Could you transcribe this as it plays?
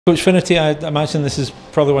Coach Finnerty, I imagine this is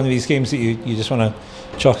probably one of these games that you just want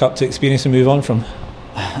to chalk up to experience and move on from.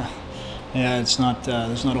 Yeah, it's not.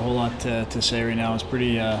 There's not a whole lot to say right now. It's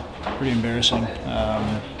pretty embarrassing.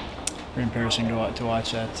 Pretty embarrassing to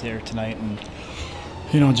watch that here tonight, and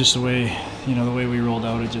just the way we rolled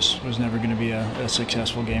out, it just was never going to be a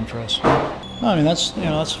successful game for us. No, I mean that's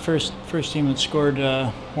the first team that scored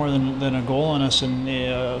more than a goal on us in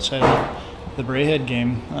outside of the Braehead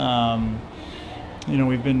game.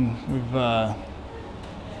 We've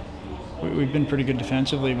been pretty good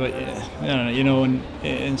defensively, but I don't know.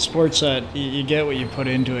 In sports that you get what you put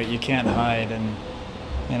into it, you can't hide, and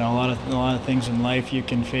a lot of things in life you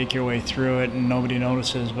can fake your way through it and nobody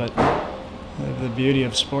notices. But the beauty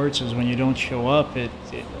of sports is when you don't show up,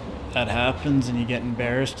 that happens, and you get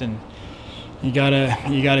embarrassed, and you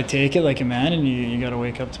gotta take it like a man, and you gotta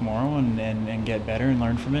wake up tomorrow and get better and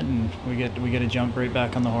learn from it. And we get to jump right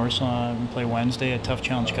back on the horse and play Wednesday, a tough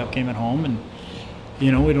Challenge Cup game at home, and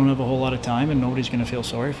we don't have a whole lot of time, and nobody's gonna feel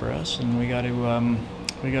sorry for us, and we got to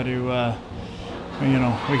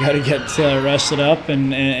get rested up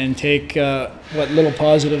and take what little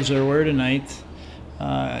positives there were tonight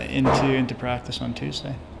into practice on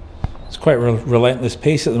Tuesday. It's quite a relentless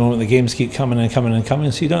pace at the moment. The games keep coming and coming and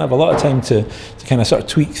coming, so you don't have a lot of time to kind of sort of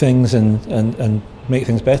tweak things and make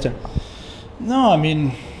things better. No, I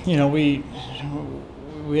mean, I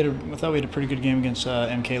thought we had a pretty good game against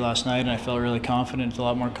MK last night, and I felt really confident, a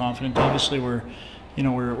lot more confident. Obviously, we're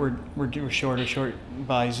short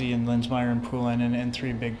Bizey and Linsmeyer and Poulin and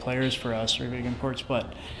three big players for us, three big imports.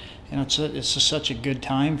 But it's just such a good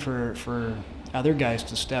time for other guys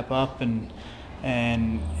to step up and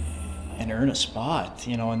earn a spot.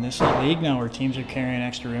 In this league now, where teams are carrying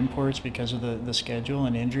extra imports because of the schedule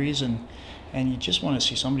and injuries, and you just want to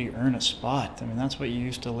see somebody earn a spot. I mean, that's what you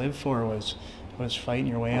used to live for, was fighting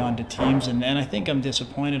your way onto teams. And I think I'm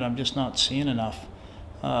disappointed. I'm just not seeing enough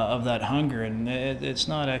of that hunger. And it's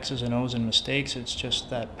not X's and O's and mistakes. It's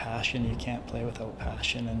just that passion. You can't play without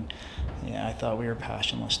passion. And yeah, I thought we were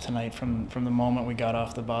passionless tonight from the moment we got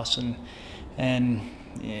off the bus. And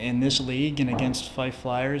in this league and against Fife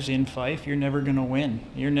Flyers in Fife, you're never going to win.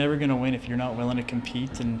 You're never going to win if you're not willing to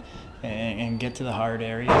compete and get to the hard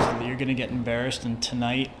areas. You're going to get embarrassed. And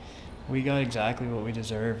tonight, we got exactly what we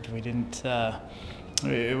deserved. We didn't.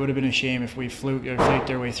 It would have been a shame if we faked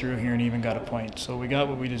our way through here and even got a point. So we got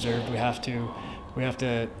what we deserved. We have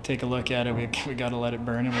to take a look at it. We got to let it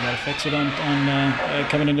burn, and we got to fix it on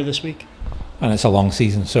coming into this week. And it's a long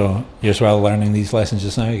season, so you're as well learning these lessons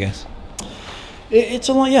just now, I guess. It's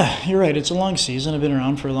a long, yeah, you're right. It's a long season. I've been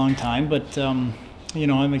around for a long time, but I'm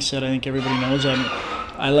excited. I think everybody knows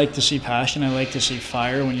I like to see passion. I like to see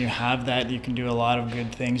fire. When you have that, you can do a lot of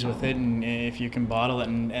good things with it, and if you can bottle it,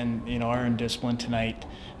 and our indiscipline tonight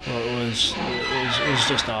was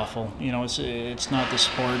just awful. It's not the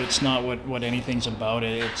sport. It's not what anything's about.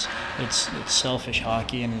 It's selfish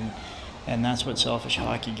hockey, and that's what selfish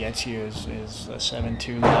hockey gets you is a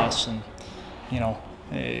 7-2 loss, and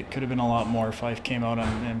it could have been a lot more if Fife came out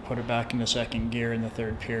and put it back into second gear in the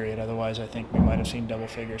third period. Otherwise, I think we might have seen double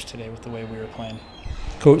figures today with the way we were playing.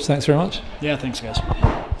 Coach, thanks very much. Yeah, thanks, guys.